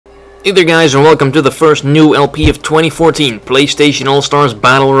Hey there guys, and welcome to the first new LP of 2014, PlayStation All-Stars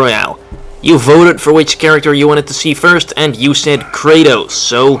Battle Royale. You voted for which character you wanted to see first, and you said Kratos,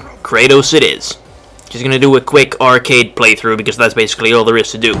 so Kratos it is. Just gonna do a quick arcade playthrough, because that's basically all there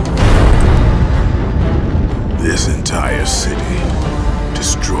is to do. This entire city,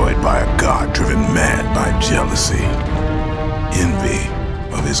 destroyed by a god driven mad by jealousy, envy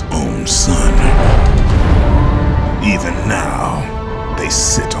of his own son. Even now, they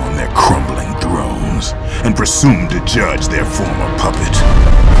sit on their crumbling thrones and presume to judge their former puppet.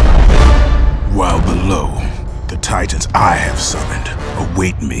 While below, the titans I have summoned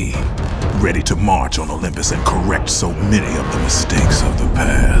await me, ready to march on Olympus and correct so many of the mistakes of the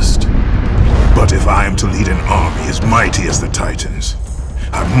past. But if I am to lead an army as mighty as the titans,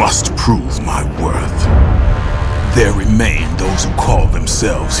 I must prove my worth. There remain those who call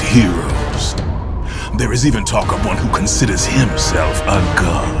themselves heroes. There is even talk of one who considers himself a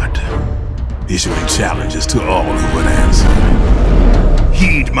god, issuing challenges to all who would answer.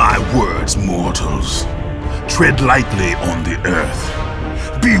 Heed my words, mortals. Tread lightly on the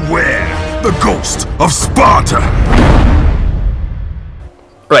earth. Beware the ghost of Sparta!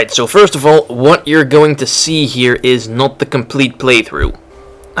 Right, so first of all, what you're going to see here is not the complete playthrough.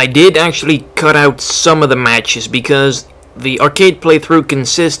 I did actually cut out some of the matches because the arcade playthrough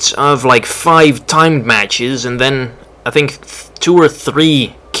consists of like 5 timed matches and then I think 2 or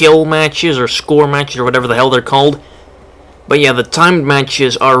 3 kill matches or score matches or whatever the hell they're called. But yeah, the timed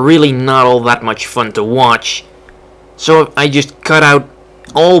matches are really not all that much fun to watch. So I just cut out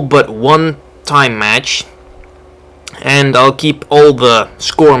all but 1 time match, and I'll keep all the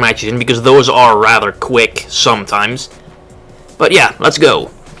score matches in because those are rather quick sometimes. But yeah, let's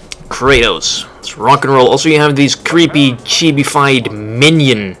go. Kratos. Let's rock and roll. Also, you have these creepy, chibi-fied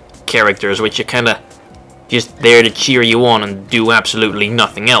minion characters, which are kind of just there to cheer you on and do absolutely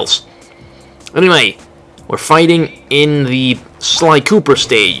nothing else. Anyway, we're fighting in the Sly Cooper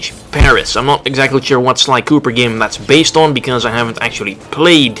stage, Paris. I'm not exactly sure what Sly Cooper game that's based on because I haven't actually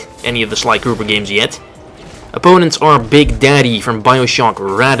played any of the Sly Cooper games yet. Opponents are Big Daddy from Bioshock,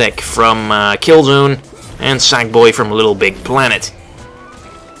 Radek from Killzone, and Sackboy from Little Big Planet.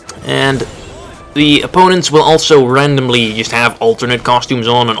 And the opponents will also randomly just have alternate costumes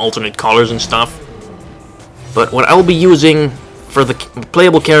on and alternate colors and stuff. But what I'll be using for the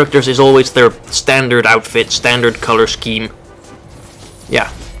playable characters is always their standard outfit, standard color scheme.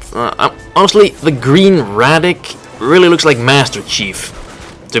 Yeah, honestly, the green Radek really looks like Master Chief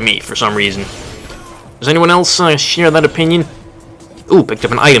to me for some reason. Does anyone else share that opinion? Ooh, picked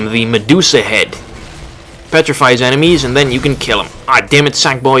up an item, the Medusa head. Petrifies enemies and then you can kill them. Ah, damn it,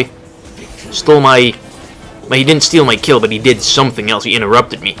 Sackboy. Stole my... Well, he didn't steal my kill, but he did something else. He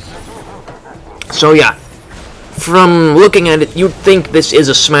interrupted me. So yeah, from looking at it, you'd think this is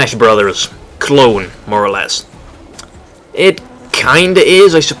a Smash Brothers clone, more or less. It kinda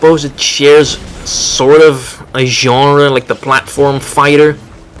is. I suppose it shares sort of a genre, like the platform fighter.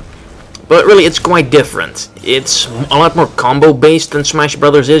 But really, it's quite different. It's a lot more combo-based than Smash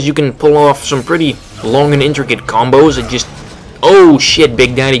Brothers is. You can pull off some pretty long and intricate combos and just... Oh shit,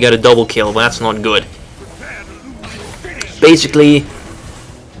 Big Daddy got a double kill. That's not good. Basically,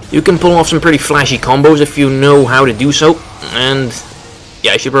 you can pull off some pretty flashy combos if you know how to do so. And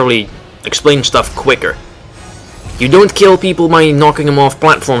yeah, I should probably explain stuff quicker. You don't kill people by knocking them off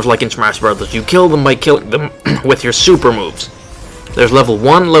platforms like in Smash Brothers. You kill them by killing them with your super moves. There's level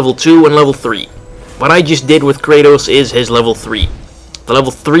 1, level 2, and level 3. What I just did with Kratos is his level 3. The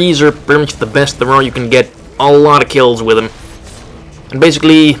level 3s are pretty much the best there are. You can get a lot of kills with them. And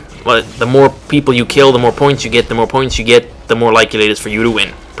basically, well, the more people you kill, the more points you get. The more points you get, the more likely it is for you to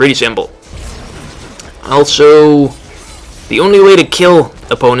win. Pretty simple. Also, the only way to kill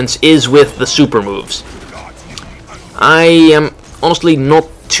opponents is with the super moves. I am honestly not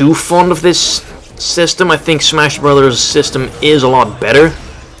too fond of this system. I think Smash Brothers' system is a lot better.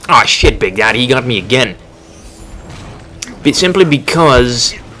 Ah, shit, Big Daddy, he got me again. But simply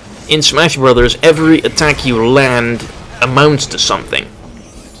because in Smash Brothers, every attack you land amounts to something.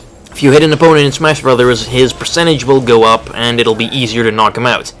 If you hit an opponent in Smash Brothers, his percentage will go up and it'll be easier to knock him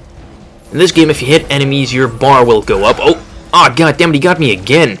out. In this game, if you hit enemies, your bar will go up. Oh, goddammit, he got me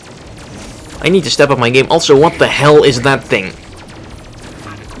again. I need to step up my game. Also, what the hell is that thing?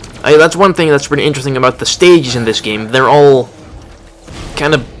 That's one thing that's pretty interesting about the stages in this game. They're all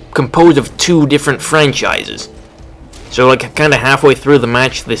kind of composed of 2 different franchises. So, like, kind of halfway through the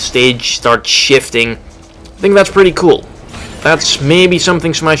match, the stage starts shifting. I think that's pretty cool. That's maybe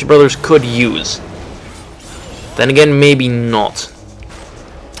something Smash Brothers could use. Then again, maybe not.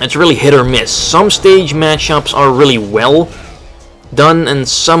 It's really hit or miss. Some stage matchups are really well done, and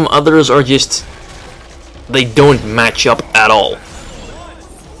some others are just... they don't match up at all.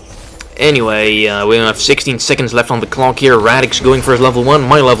 Anyway, we have 16 seconds left on the clock here. Radix going for his level 1.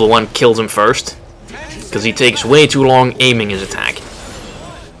 My level 1 kills him first, because he takes way too long aiming his attack.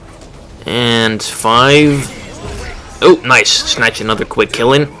 And 5... oh, nice. Snatch another quick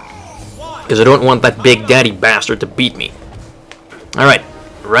kill in, because I don't want that Big Daddy bastard to beat me. Alright,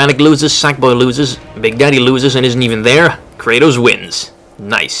 Radix loses, Sackboy loses, Big Daddy loses and isn't even there. Kratos wins.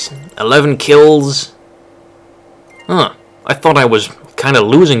 Nice. 11 kills. Huh. I thought I was kind of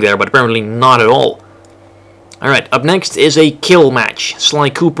losing there, but apparently not at all. Alright, up next is a kill match. Sly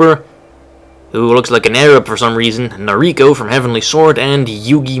Cooper, who looks like an Arab for some reason, Nariko from Heavenly Sword, and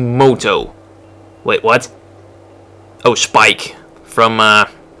Yugi Moto. Wait, what? Oh, Spike from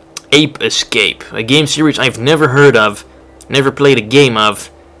Ape Escape, a game series I've never heard of, never played a game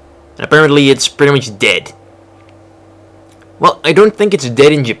of, and apparently it's pretty much dead. Well, I don't think it's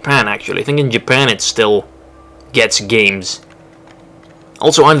dead in Japan, actually. I think in Japan it still gets games.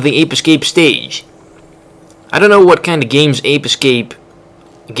 Also on the Ape Escape stage. I don't know what kind of games Ape Escape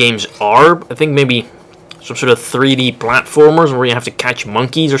games are. I think maybe some sort of 3D platformers where you have to catch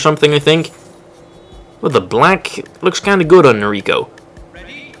monkeys or something, I think. Well, the black looks kind of good on Nariko.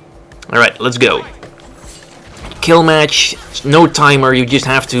 Alright, let's go. Kill match, no timer, you just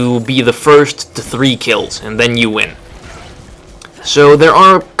have to be the first to 3 kills, and then you win. So there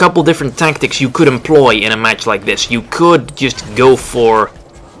are a couple different tactics you could employ in a match like this. You could just go for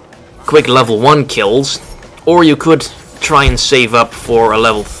quick level 1 kills, or you could try and save up for a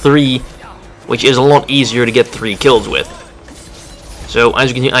level 3, which is a lot easier to get 3 kills with. So as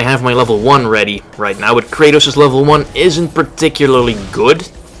you can see, I have my level 1 ready right now, but Kratos' level 1 isn't particularly good.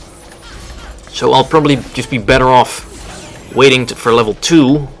 So I'll probably just be better off waiting for level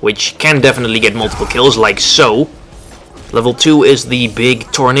 2, which can definitely get multiple kills, like so. Level 2 is the big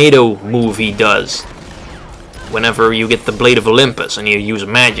tornado move he does whenever you get the Blade of Olympus and you use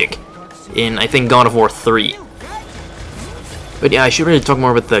magic in, I think, God of War 3. But yeah, I should really talk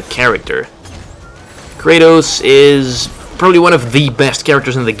more about the character. Kratos is probably one of the best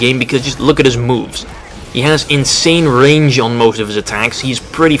characters in the game because just look at his moves. He has insane range on most of his attacks, he's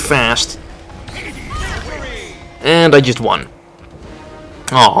pretty fast. And I just won.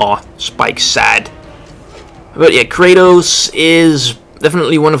 Aw, Spike's sad. But yeah, Kratos is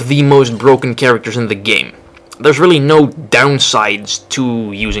definitely one of the most broken characters in the game. There's really no downsides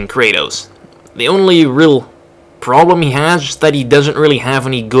to using Kratos. The only real problem he has is that he doesn't really have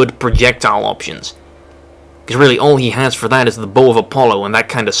any good projectile options. Because really all he has for that is the Bow of Apollo, and that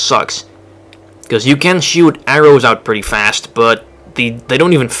kinda sucks. Because you can shoot arrows out pretty fast, but they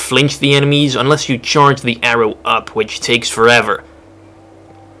don't even flinch the enemies unless you charge the arrow up, which takes forever.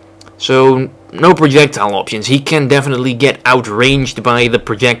 So, no projectile options. He can definitely get outranged by the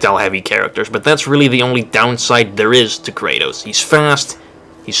projectile-heavy characters, but that's really the only downside there is to Kratos. He's fast,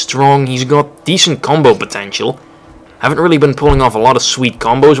 he's strong, he's got decent combo potential. Haven't really been pulling off a lot of sweet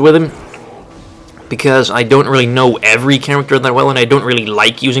combos with him, because I don't really know every character that well, and I don't really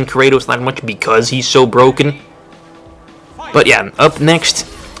like using Kratos that much because he's so broken. But yeah, up next,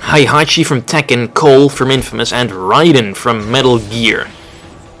 Heihachi from Tekken, Cole from Infamous, and Raiden from Metal Gear.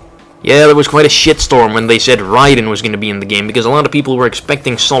 Yeah, there was quite a shitstorm when they said Raiden was going to be in the game, because a lot of people were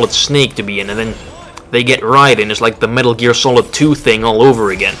expecting Solid Snake to be in, and then they get Raiden. It's like the Metal Gear Solid 2 thing all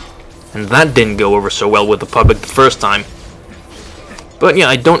over again. And that didn't go over so well with the public the first time. But yeah,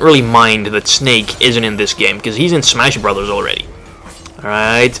 I don't really mind that Snake isn't in this game, because he's in Smash Brothers already.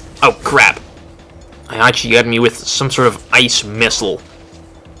 Alright. Oh, crap. Heihachi got me with some sort of ice missile.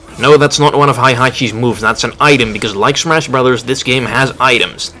 No, that's not one of Heihachi's moves, that's an item, because like Smash Brothers, this game has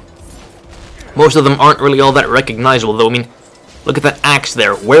items. Most of them aren't really all that recognizable, though. I mean, look at that axe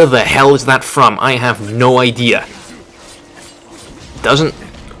there. Where the hell is that from? I have no idea.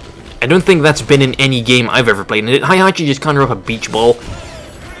 I don't think that's been in any game I've ever played. And Heihachi just conjure up a beach ball.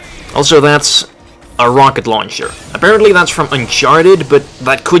 Also, that's a rocket launcher. Apparently that's from Uncharted, but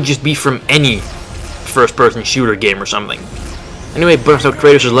that could just be from any first-person shooter game or something. Anyway, burst out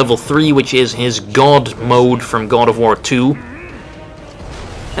Kratos is level 3, which is his God mode from God of War 2.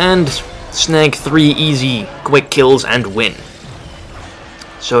 And snag 3 easy, quick kills and win.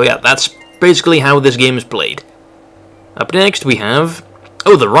 So yeah, that's basically how this game is played. Up next we have,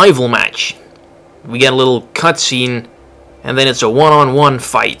 oh, the rival match. We get a little cutscene, and then it's a one-on-one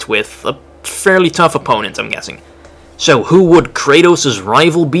fight with a fairly tough opponent, I'm guessing. So who would Kratos'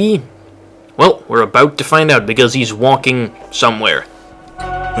 rival be? Well, we're about to find out because he's walking somewhere.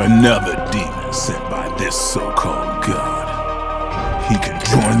 Another demon sent by this so-called god. He can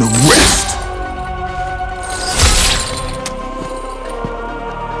join the rest.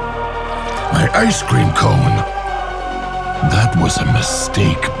 my ice cream cone. That was a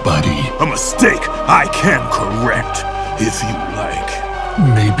mistake, buddy. A mistake I can correct, if you like.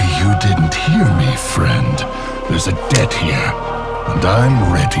 Maybe you didn't hear me, friend. There's a debt here, and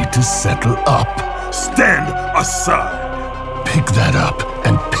I'm ready to settle up. Stand aside. Pick that up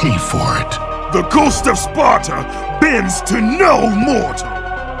and pay for it. The ghost of Sparta bends to no mortal.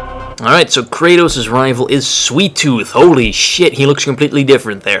 Alright, so Kratos' rival is Sweet Tooth. Holy shit, he looks completely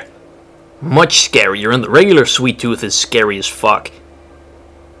different there. Much scarier, and the regular Sweet Tooth is scary as fuck.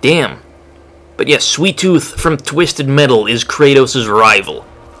 Damn. But yes, Sweet Tooth from Twisted Metal is Kratos' rival.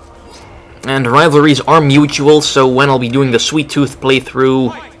 And rivalries are mutual, so when I'll be doing the Sweet Tooth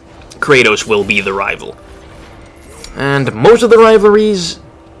playthrough, Kratos will be the rival. And most of the rivalries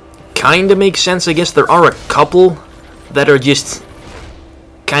kinda make sense. I guess there are a couple that are just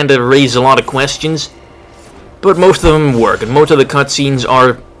kinda raise a lot of questions. But most of them work, and most of the cutscenes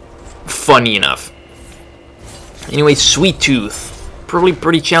are funny enough. Anyway, Sweet Tooth, probably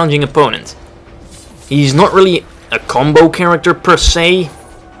pretty challenging opponent. He's not really a combo character per se.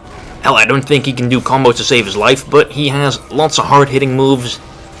 Hell, I don't think he can do combos to save his life, but he has lots of hard-hitting moves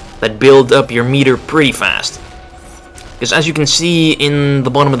that build up your meter pretty fast. Because as you can see in the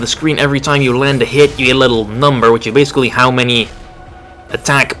bottom of the screen, every time you land a hit, you get a little number, which is basically how many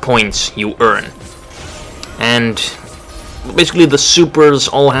attack points you earn. And basically the supers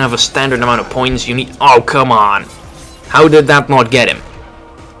all have a standard amount of points you need. Oh, come on. How did that not get him?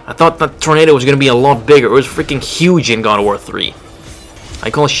 I thought that tornado was going to be a lot bigger. It was freaking huge in God of War 3. I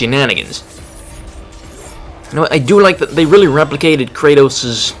call shenanigans. You know, I do like that they really replicated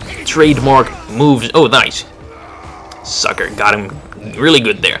Kratos' trademark moves. Oh, nice. Sucker, got him really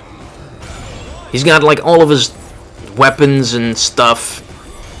good there. He's got like all of his weapons and stuff.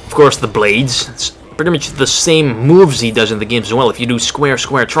 Of course, the blades. It's pretty much the same moves he does in the games as well. If you do square,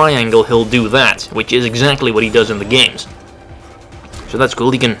 square, triangle, he'll do that, which is exactly what he does in the games. So that's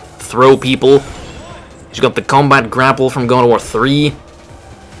cool. He can throw people. He's got the combat grapple from God of War 3.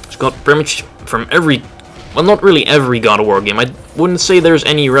 He's got pretty much from every... Well, not really every God of War game. I wouldn't say there's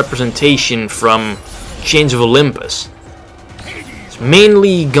any representation from Chains of Olympus. It's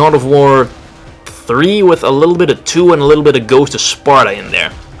mainly God of War 3 with a little bit of 2 and a little bit of Ghost of Sparta in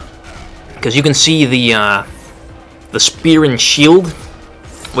there. Because you can see the spear and shield,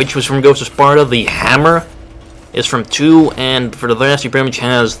 which was from Ghost of Sparta. The hammer is from 2, and for the rest, he pretty much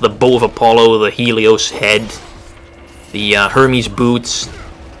has the bow of Apollo, the Helios head, the Hermes boots,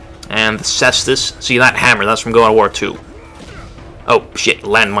 and the Cestus. See that hammer? That's from God of War 2. Oh shit!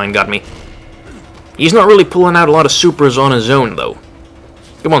 Landmine got me. He's not really pulling out a lot of supers on his own, though.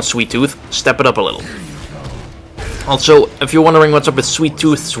 Come on, Sweet Tooth, step it up a little. Also, if you're wondering what's up with Sweet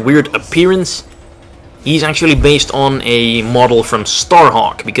Tooth's weird appearance, he's actually based on a model from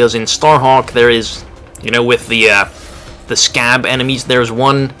Starhawk, because in Starhawk there is, you know, with the scab enemies, there's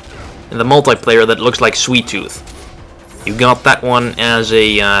one in the multiplayer that looks like Sweet Tooth. You got that one as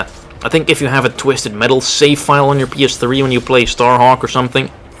a, I think if you have a Twisted Metal save file on your PS3 when you play Starhawk or something.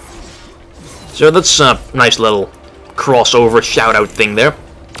 So that's a nice little crossover shout-out thing there.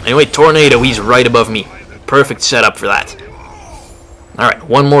 Anyway, Tornado, he's right above me. Perfect setup for that. Alright,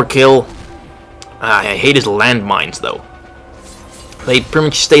 one more kill. I hate his landmines, though. They pretty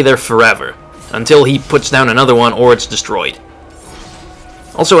much stay there forever, until he puts down another one or it's destroyed.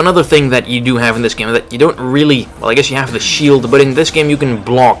 Also, another thing that you do have in this game that you don't really... Well, I guess you have the shield, but in this game you can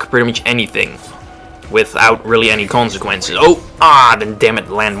block pretty much anything without really any consequences. Oh! Ah, then damn it,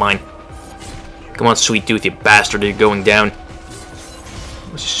 landmine. Come on, Sweet Tooth, you bastard, you're going down.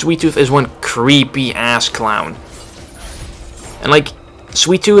 Sweet Tooth is one creepy-ass clown. And, like,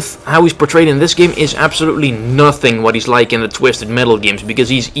 Sweet Tooth, how he's portrayed in this game, is absolutely nothing what he's like in the Twisted Metal games, because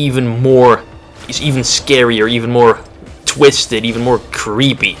he's even more... He's even scarier, even more twisted, even more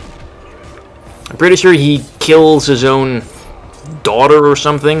creepy. I'm pretty sure he kills his own daughter or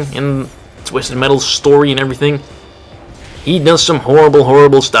something in Twisted Metal's story and everything. He does some horrible,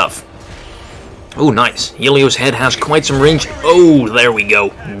 horrible stuff. Oh, nice. Helios' head has quite some range. Oh, there we go.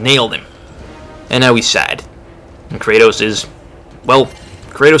 Nailed him. And now he's sad. And Kratos is... Well,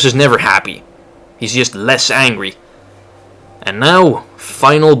 Kratos is never happy. He's just less angry. And now,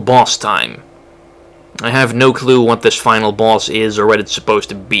 final boss time. I have no clue what this final boss is or what it's supposed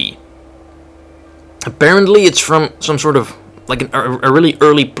to be. Apparently, it's from some sort of... like a really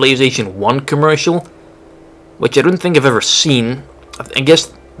early PlayStation 1 commercial, which I don't think I've ever seen. I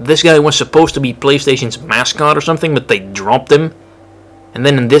guess... This guy was supposed to be PlayStation's mascot or something, but they dropped him. And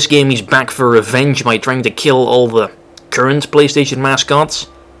then in this game he's back for revenge by trying to kill all the current PlayStation mascots.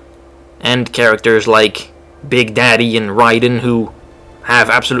 And characters like Big Daddy and Raiden, who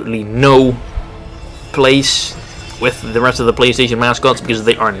have absolutely no place with the rest of the PlayStation mascots, because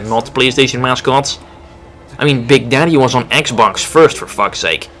they are not PlayStation mascots. I mean, Big Daddy was on Xbox first, for fuck's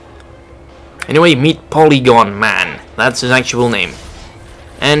sake. Anyway, meet Polygon Man. That's his actual name.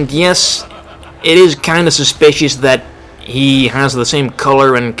 And yes, it is kind of suspicious that he has the same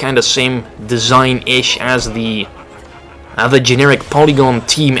color and kind of same design-ish as the generic Polygon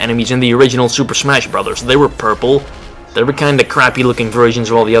team enemies in the original Super Smash Bros. They were purple. They were kind of crappy-looking versions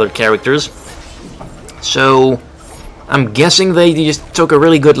of all the other characters. So I'm guessing they just took a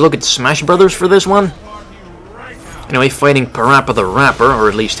really good look at Smash Brothers for this one. Anyway, fighting Parappa the Rapper, or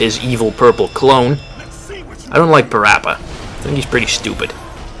at least his evil purple clone. I don't like Parappa. I think he's pretty stupid.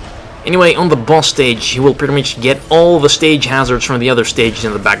 Anyway, on the boss stage, you will pretty much get all the stage hazards from the other stages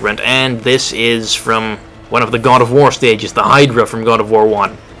in the background, and this is from one of the God of War stages, the Hydra from God of War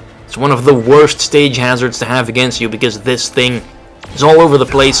 1. It's one of the worst stage hazards to have against you, because this thing is all over the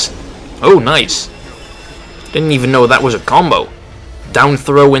place. Oh, nice. Didn't even know that was a combo. Down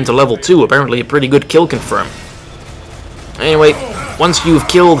throw into level 2, apparently a pretty good kill confirm. Anyway, once you've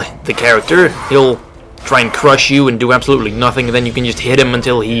killed the character, he'll try and crush you and do absolutely nothing, and then you can just hit him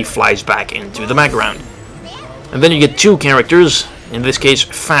until he flies back into the background. And then you get two characters, in this case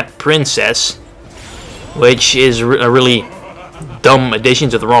Fat Princess, which is a really dumb addition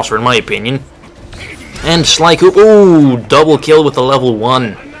to the roster in my opinion. And Sly Coop, ooh, double kill with the level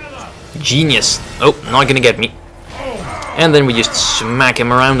 1. Genius. Oh, not gonna get me. And then we just smack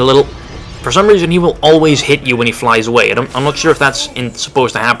him around a little. For some reason he will always hit you when he flies away. I'm not sure if that's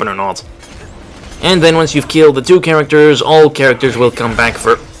supposed to happen or not. And then once you've killed the two characters, all characters will come back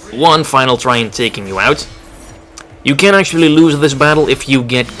for one final try in taking you out. You can actually lose this battle if you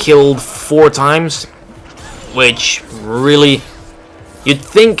get killed 4 times, which really you'd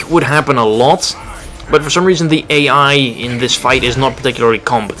think would happen a lot, but for some reason the AI in this fight is not particularly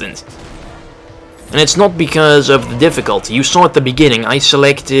competent. And it's not because of the difficulty. You saw at the beginning, I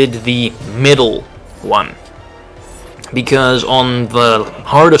selected the middle one, because on the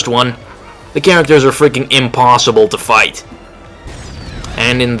hardest one, the characters are freaking impossible to fight.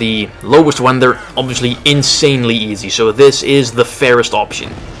 And in the lowest one, they're obviously insanely easy, so this is the fairest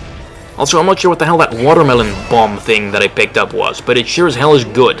option. Also, I'm not sure what the hell that watermelon bomb thing that I picked up was, but it sure as hell is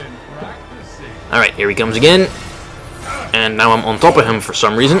good. Alright, here he comes again. And now I'm on top of him for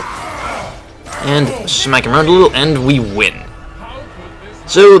some reason. And smack him around a little, and we win.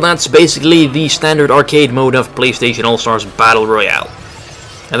 So that's basically the standard arcade mode of PlayStation All-Stars Battle Royale.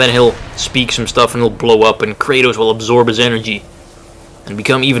 And then he'll speak some stuff and he'll blow up, and Kratos will absorb his energy and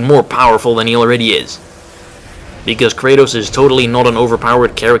become even more powerful than he already is. Because Kratos is totally not an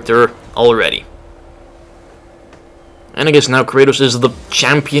overpowered character already. And I guess now Kratos is the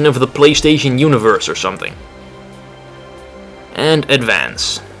champion of the PlayStation universe or something. And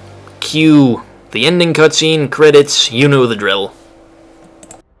advance. Cue the ending cutscene, credits, you know the drill.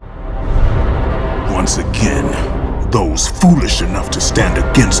 Once again, those foolish enough to stand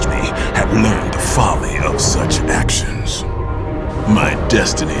against me have learned the folly of such actions. My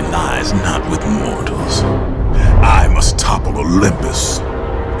destiny lies not with mortals. I must topple Olympus,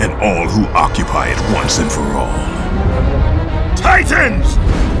 and all who occupy it once and for all. Titans!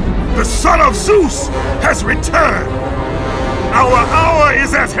 The son of Zeus has returned! Our hour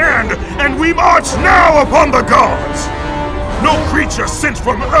is at hand, and we march now upon the gods! No creature sent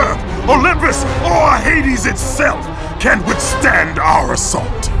from Earth, Olympus, or Hades itself can withstand our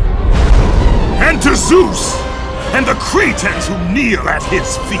assault. And to Zeus, and the Cretans who kneel at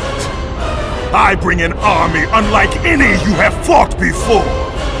his feet, I bring an army unlike any you have fought before.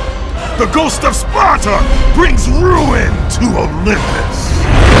 The ghost of Sparta brings ruin to Olympus.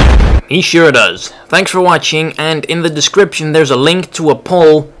 He sure does. Thanks for watching, and in the description there's a link to a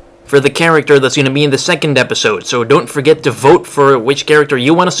poll for the character that's going to be in the second episode, so don't forget to vote for which character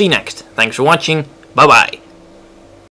you want to see next. Thanks for watching, bye bye.